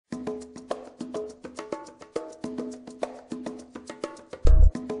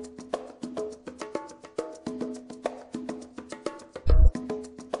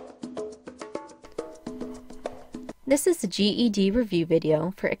This is a GED review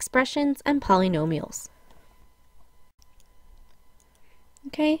video for expressions and polynomials.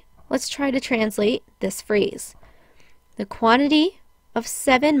 Okay, let's try to translate this phrase. The quantity of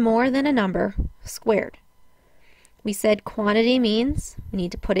 7 more than a number squared. We said quantity means we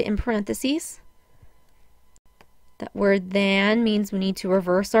need to put it in parentheses. That word than means we need to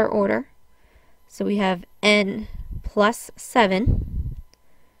reverse our order. So we have n plus 7,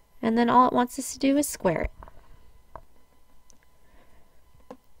 and then all it wants us to do is square it.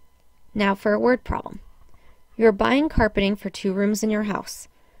 Now for a word problem. You're buying carpeting for 2 rooms in your house.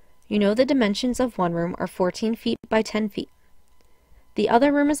 You know the dimensions of one room are 14 feet by 10 feet. The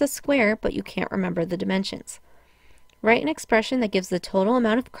other room is a square, but you can't remember the dimensions. Write an expression that gives the total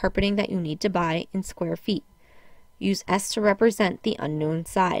amount of carpeting that you need to buy in square feet. Use S to represent the unknown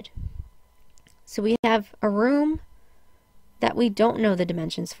side. So we have a room that we don't know the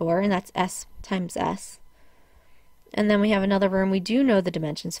dimensions for, and that's S times S. And then we have another room we do know the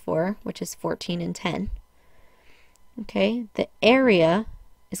dimensions for, which is 14 and 10. Okay, the area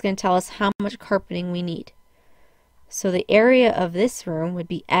is going to tell us how much carpeting we need. So the area of this room would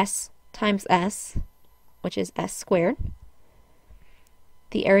be S times S, which is S squared.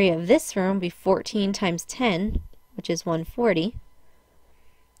 The area of this room would be 14 times 10, which is 140.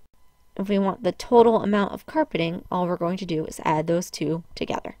 If we want the total amount of carpeting, all we're going to do is add those two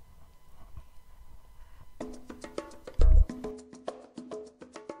together.